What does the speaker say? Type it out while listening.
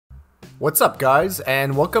What's up guys,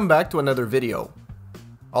 and welcome back to another video.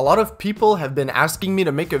 A lot of people have been asking me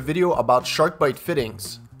to make a video about Sharkbite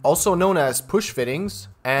fittings, also known as push fittings,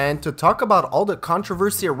 and to talk about all the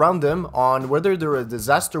controversy around them on whether they're a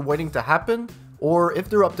disaster waiting to happen or if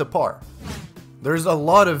they're up to par. There's a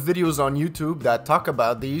lot of videos on YouTube that talk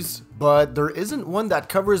about these, but there isn't one that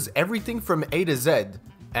covers everything from A to Z,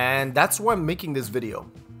 and that's why I'm making this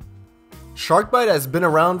video. Sharkbite has been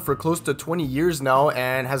around for close to 20 years now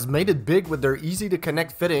and has made it big with their easy to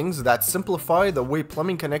connect fittings that simplify the way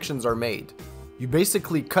plumbing connections are made. You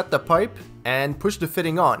basically cut the pipe and push the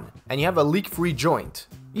fitting on, and you have a leak-free joint.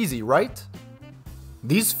 Easy, right?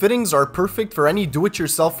 These fittings are perfect for any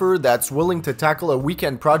do-it-yourselfer that's willing to tackle a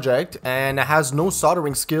weekend project and has no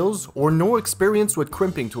soldering skills or no experience with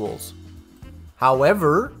crimping tools.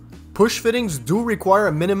 However, push fittings do require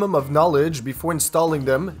a minimum of knowledge before installing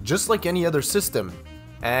them, just like any other system.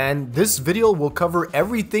 And this video will cover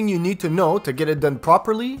everything you need to know to get it done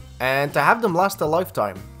properly and to have them last a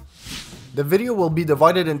lifetime. The video will be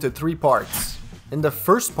divided into 3 parts. In the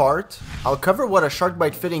first part, I'll cover what a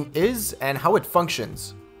Sharkbite fitting is and how it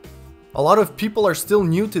functions. A lot of people are still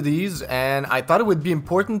new to these, and I thought it would be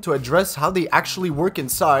important to address how they actually work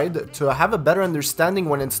inside to have a better understanding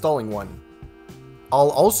when installing one.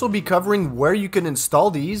 I'll also be covering where you can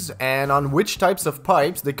install these and on which types of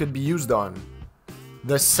pipes they could be used on.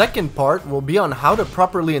 The second part will be on how to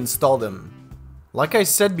properly install them. Like I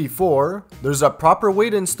said before, there's a proper way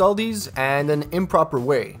to install these and an improper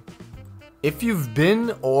way. If you've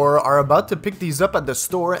been or are about to pick these up at the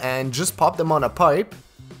store and just pop them on a pipe,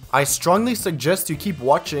 I strongly suggest you keep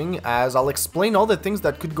watching, as I'll explain all the things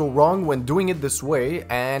that could go wrong when doing it this way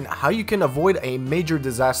and how you can avoid a major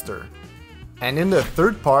disaster. And in the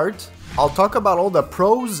third part, I'll talk about all the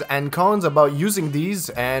pros and cons about using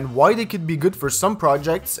these and why they could be good for some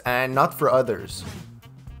projects and not for others.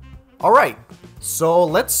 Alright, so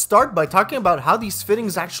let's start by talking about how these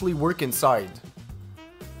fittings actually work inside.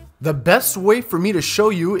 The best way for me to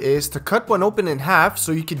show you is to cut one open in half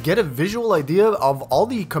so you could get a visual idea of all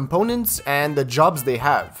the components and the jobs they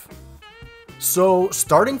have. So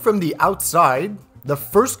starting from the outside, the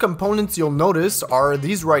first components you'll notice are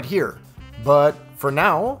these right here. But for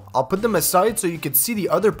now, I'll put them aside so you can see the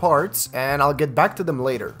other parts, and I'll get back to them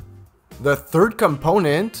later. The third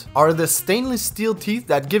component are the stainless steel teeth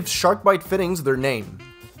that give Sharkbite fittings their name.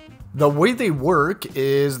 The way they work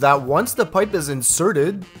is that once the pipe is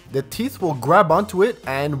inserted, the teeth will grab onto it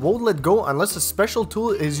and won't let go unless a special tool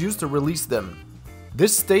is used to release them.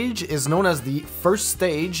 This stage is known as the first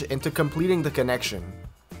stage into completing the connection.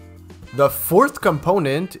 The fourth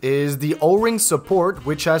component is the O-ring support,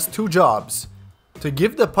 which has 2 jobs: to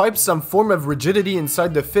give the pipe some form of rigidity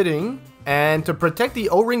inside the fitting, and to protect the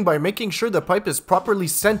O-ring by making sure the pipe is properly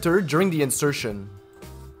centered during the insertion.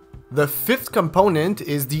 The fifth component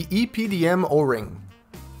is the EPDM O-ring.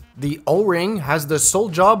 The O-ring has the sole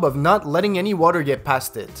job of not letting any water get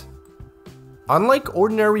past it. Unlike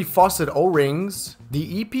ordinary faucet O-rings,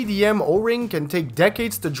 the EPDM O-ring can take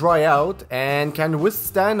decades to dry out and can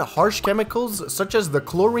withstand harsh chemicals such as the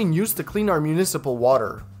chlorine used to clean our municipal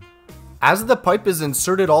water. As the pipe is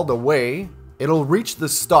inserted all the way, it'll reach the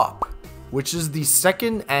stop, which is the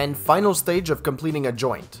second and final stage of completing a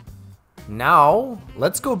joint. Now,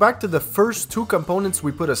 let's go back to the first 2 components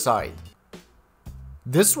we put aside.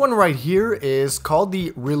 This one right here is called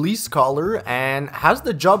the release collar and has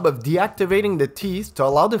the job of deactivating the teeth to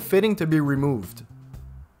allow the fitting to be removed.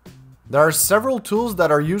 There are several tools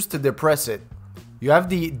that are used to depress it. You have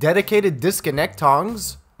the dedicated disconnect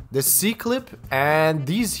tongs, the C-clip, and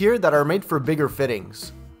these here that are made for bigger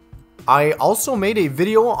fittings. I also made a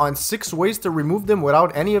video on 6 ways to remove them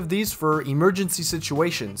without any of these for emergency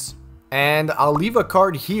situations. And I'll leave a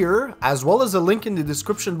card here as well as a link in the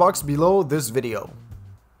description box below this video.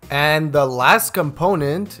 And the last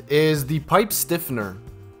component is the pipe stiffener.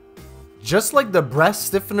 Just like the brass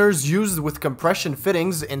stiffeners used with compression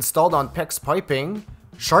fittings installed on PEX piping,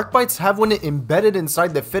 Sharkbites have one embedded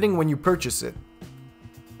inside the fitting when you purchase it.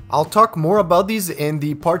 I'll talk more about these in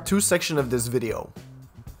the part 2 section of this video.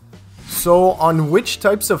 So on which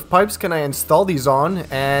types of pipes can I install these on,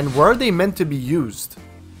 and where are they meant to be used?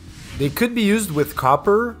 They could be used with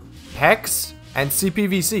copper, PEX, and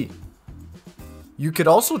CPVC. You could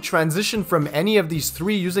also transition from any of these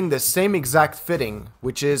 3 using the same exact fitting,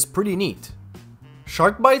 which is pretty neat.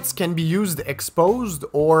 Sharkbites can be used exposed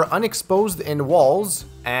or unexposed in walls,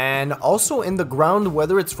 and also in the ground,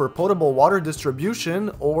 whether it's for potable water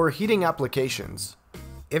distribution or heating applications.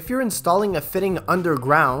 If you're installing a fitting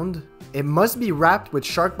underground, it must be wrapped with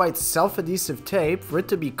Sharkbite's self-adhesive tape for it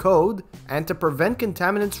to be cold and to prevent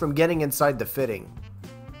contaminants from getting inside the fitting.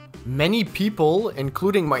 Many people,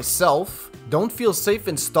 including myself, don't feel safe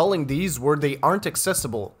installing these where they aren't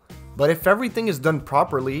accessible. But if everything is done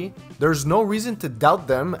properly, there's no reason to doubt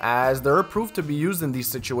them as they're approved to be used in these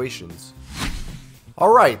situations.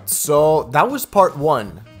 Alright, so that was part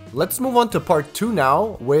 1. Let's move on to part 2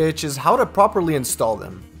 now, which is how to properly install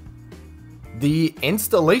them. The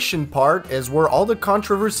installation part is where all the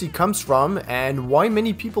controversy comes from and why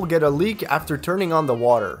many people get a leak after turning on the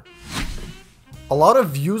water. A lot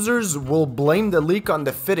of users will blame the leak on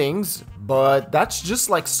the fittings, but that's just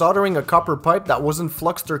like soldering a copper pipe that wasn't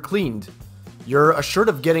fluxed or cleaned. You're assured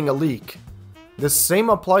of getting a leak. The same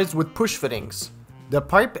applies with push fittings. The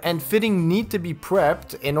pipe and fitting need to be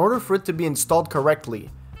prepped in order for it to be installed correctly.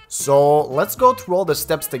 So let's go through all the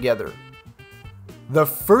steps together. The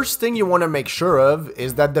first thing you want to make sure of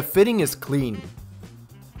is that the fitting is clean.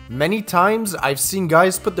 Many times I've seen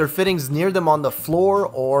guys put their fittings near them on the floor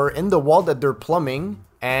or in the wall that they're plumbing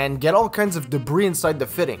and get all kinds of debris inside the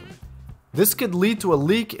fitting. This could lead to a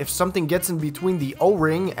leak if something gets in between the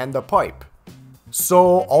O-ring and the pipe.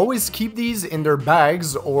 So always keep these in their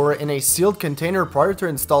bags or in a sealed container prior to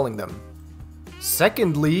installing them.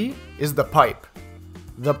 Secondly is the pipe.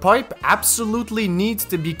 The pipe absolutely needs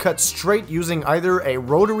to be cut straight using either a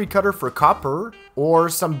rotary cutter for copper or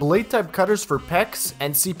some blade type cutters for PEX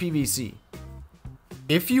and CPVC.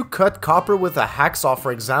 If you cut copper with a hacksaw,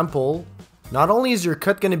 for example, not only is your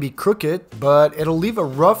cut going to be crooked, but it'll leave a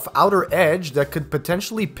rough outer edge that could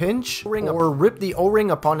potentially pinch or rip the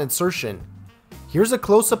O-ring upon insertion. Here's a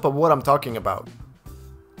close-up of what I'm talking about.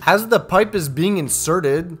 As the pipe is being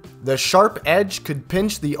inserted, the sharp edge could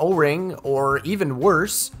pinch the O-ring, or even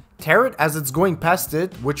worse, tear it as it's going past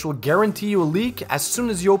it, which will guarantee you a leak as soon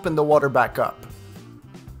as you open the water back up.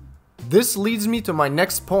 This leads me to my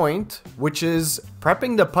next point, which is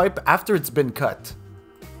prepping the pipe after it's been cut.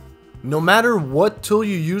 No matter what tool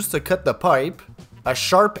you use to cut the pipe, a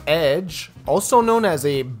sharp edge, also known as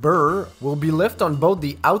a burr, will be left on both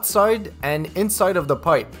the outside and inside of the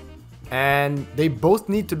pipe, and they both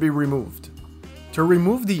need to be removed. To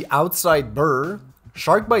remove the outside burr,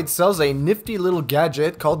 Sharkbite sells a nifty little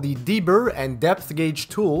gadget called the deburr and depth gauge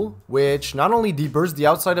tool, which not only deburrs the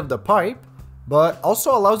outside of the pipe, but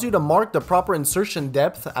also allows you to mark the proper insertion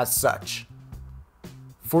depth as such.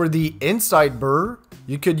 For the inside burr,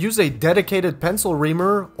 you could use a dedicated pencil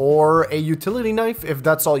reamer or a utility knife if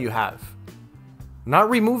that's all you have. Not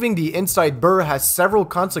removing the inside burr has several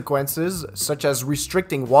consequences, such as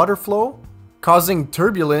restricting water flow, causing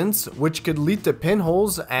turbulence, which could lead to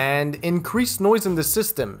pinholes and increased noise in the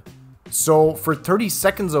system. So for 30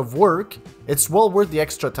 seconds of work, it's well worth the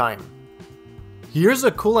extra time. Here's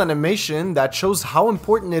a cool animation that shows how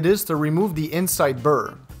important it is to remove the inside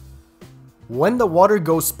burr. When the water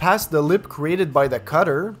goes past the lip created by the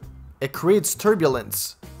cutter, it creates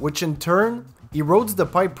turbulence, which in turn erodes the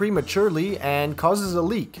pipe prematurely and causes a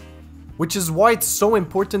leak, which is why it's so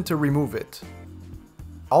important to remove it.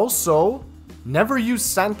 Also, never use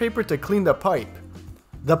sandpaper to clean the pipe.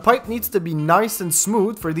 The pipe needs to be nice and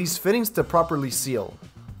smooth for these fittings to properly seal.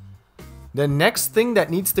 The next thing that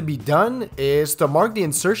needs to be done is to mark the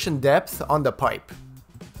insertion depth on the pipe.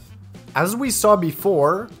 As we saw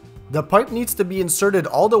before, the pipe needs to be inserted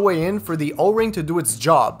all the way in for the O-ring to do its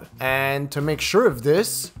job, and to make sure of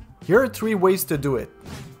this, here are 3 ways to do it.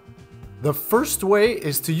 The first way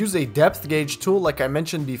is to use a depth gauge tool like I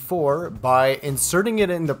mentioned before by inserting it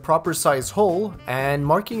in the proper size hole and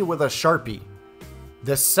marking it with a Sharpie.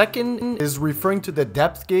 The second is referring to the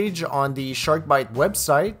depth gauge on the Sharkbite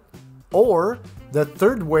website, or the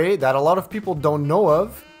third way that a lot of people don't know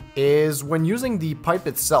of is when using the pipe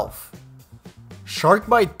itself.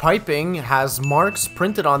 Sharkbite piping has marks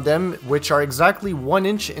printed on them which are exactly 1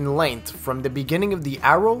 inch in length from the beginning of the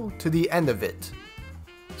arrow to the end of it.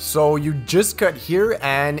 So you just cut here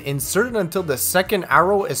and insert it until the second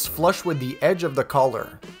arrow is flush with the edge of the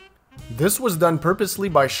collar. This was done purposely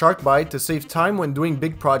by Sharkbite to save time when doing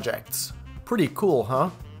big projects. Pretty cool, huh?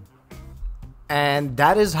 And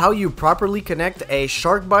that is how you properly connect a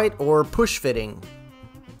Sharkbite or push fitting.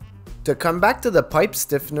 To come back to the pipe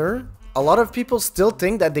stiffener, a lot of people still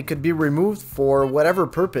think that they could be removed for whatever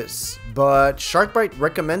purpose, but Sharkbite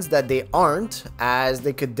recommends that they aren't, as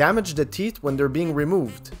they could damage the teeth when they're being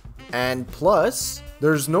removed. And plus,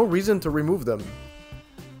 there's no reason to remove them.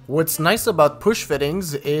 What's nice about push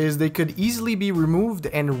fittings is they could easily be removed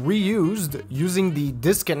and reused using the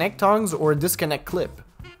disconnect tongs or disconnect clip.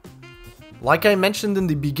 Like I mentioned in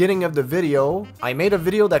the beginning of the video, I made a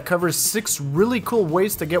video that covers 6 really cool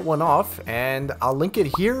ways to get one off, and I'll link it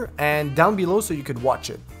here and down below so you could watch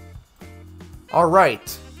it.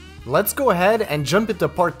 Alright, Let's go ahead and jump into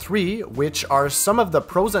part 3, which are some of the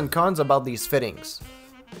pros and cons about these fittings.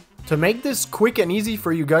 To make this quick and easy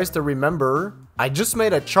for you guys to remember, I just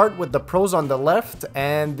made a chart with the pros on the left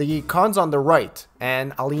and the cons on the right,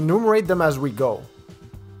 and I'll enumerate them as we go.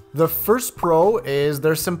 The first pro is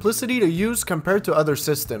their simplicity to use compared to other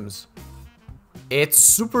systems. It's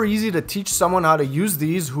super easy to teach someone how to use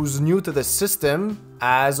these who's new to the system,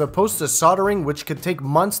 as opposed to soldering, which could take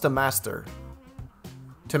months to master.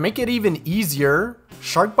 To make it even easier,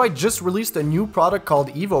 Sharkbite just released a new product called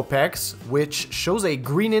EvoPEX, which shows a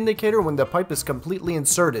green indicator when the pipe is completely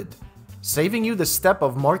inserted, saving you the step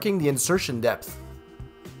of marking the insertion depth.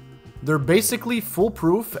 They're basically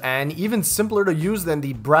foolproof and even simpler to use than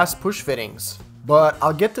the brass push fittings, but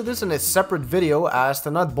I'll get to this in a separate video as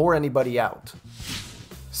to not bore anybody out.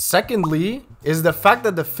 Secondly, is the fact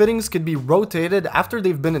that the fittings can be rotated after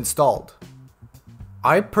they've been installed.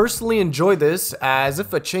 I personally enjoy this, as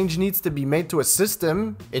if a change needs to be made to a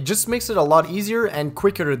system, it just makes it a lot easier and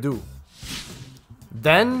quicker to do.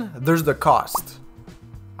 Then there's the cost.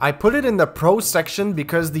 I put it in the pro section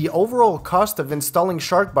because the overall cost of installing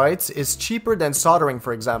Sharkbites is cheaper than soldering,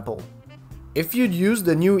 for example. If you'd use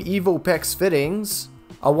the new EvoPEX fittings,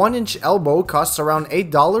 a 1-inch elbow costs around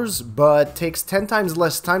 $8 but takes 10 times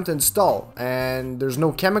less time to install, and there's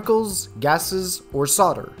no chemicals, gases, or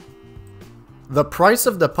solder. The price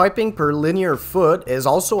of the piping per linear foot is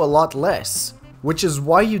also a lot less, which is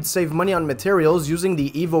why you'd save money on materials using the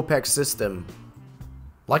EvoPEX system.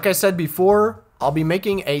 Like I said before, I'll be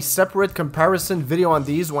making a separate comparison video on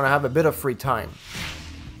these when I have a bit of free time.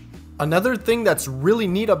 Another thing that's really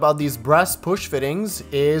neat about these brass push fittings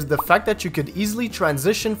is the fact that you could easily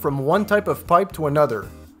transition from one type of pipe to another.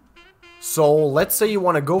 So let's say you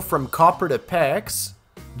want to go from copper to PEX,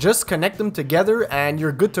 just connect them together and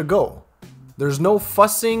you're good to go. There's no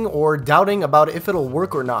fussing or doubting about if it'll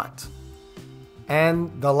work or not.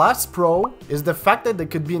 And the last pro is the fact that they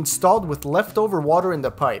could be installed with leftover water in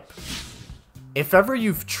the pipe. If ever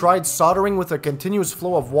you've tried soldering with a continuous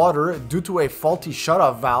flow of water due to a faulty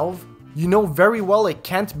shutoff valve, you know very well it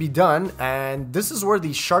can't be done, and this is where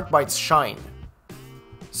these Sharkbites shine.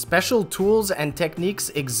 Special tools and techniques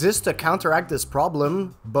exist to counteract this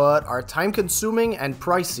problem, but are time consuming and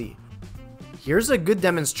pricey. Here's a good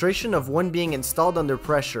demonstration of one being installed under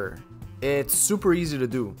pressure. It's super easy to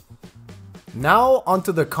do. Now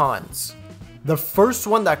onto the cons. The first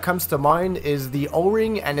one that comes to mind is the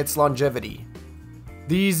O-ring and its longevity.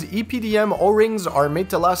 These EPDM O-rings are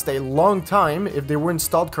made to last a long time if they were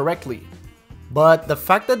installed correctly. But the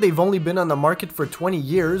fact that they've only been on the market for 20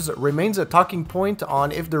 years remains a talking point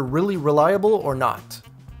on if they're really reliable or not.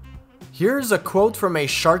 Here's a quote from a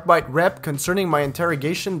Sharkbite rep concerning my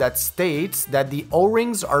interrogation that states that the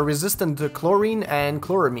O-rings are resistant to chlorine and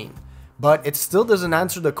chloramine, but it still doesn't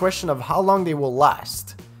answer the question of how long they will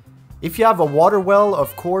last. If you have a water well,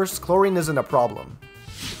 of course, chlorine isn't a problem.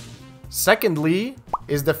 Secondly,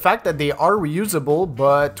 is the fact that they are reusable,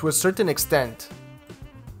 but to a certain extent.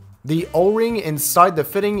 The O-ring inside the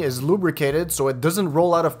fitting is lubricated so it doesn't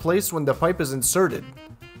roll out of place when the pipe is inserted.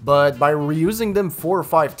 But by reusing them 4 or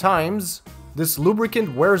 5 times, this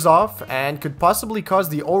lubricant wears off and could possibly cause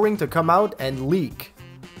the O-ring to come out and leak.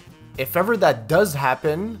 If ever that does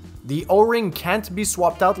happen, the O-ring can't be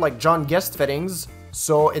swapped out like John Guest fittings,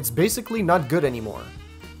 so it's basically not good anymore.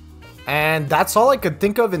 And that's all I could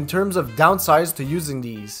think of in terms of downsides to using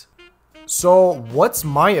these. So what's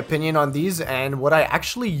my opinion on these and would I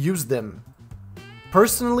actually use them?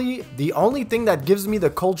 Personally, the only thing that gives me the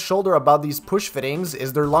cold shoulder about these push fittings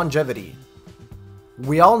is their longevity.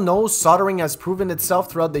 We all know soldering has proven itself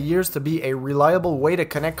throughout the years to be a reliable way to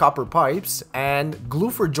connect copper pipes and glue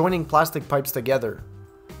for joining plastic pipes together.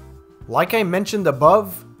 Like I mentioned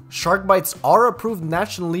above, Sharkbites are approved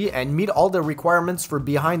nationally and meet all the requirements for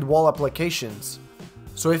behind wall applications.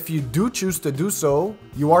 So if you do choose to do so,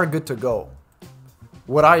 you are good to go.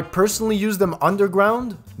 Would I personally use them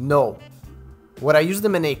underground? No. Would I use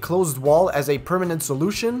them in a closed wall as a permanent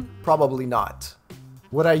solution? Probably not.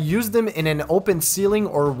 Would I use them in an open ceiling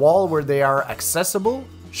or wall where they are accessible?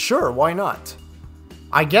 Sure, why not?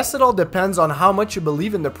 I guess it all depends on how much you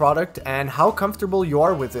believe in the product and how comfortable you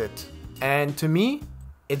are with it. And to me,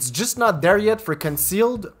 it's just not there yet for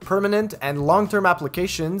concealed, permanent, and long-term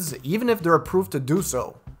applications, even if they're approved to do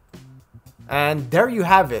so. And there you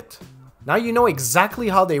have it. Now you know exactly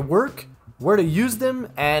how they work, where to use them,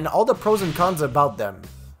 and all the pros and cons about them.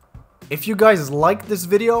 If you guys liked this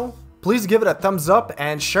video, please give it a thumbs up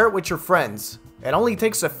and share it with your friends. It only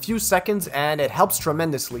takes a few seconds and it helps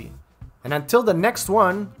tremendously. And until the next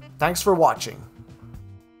one, thanks for watching.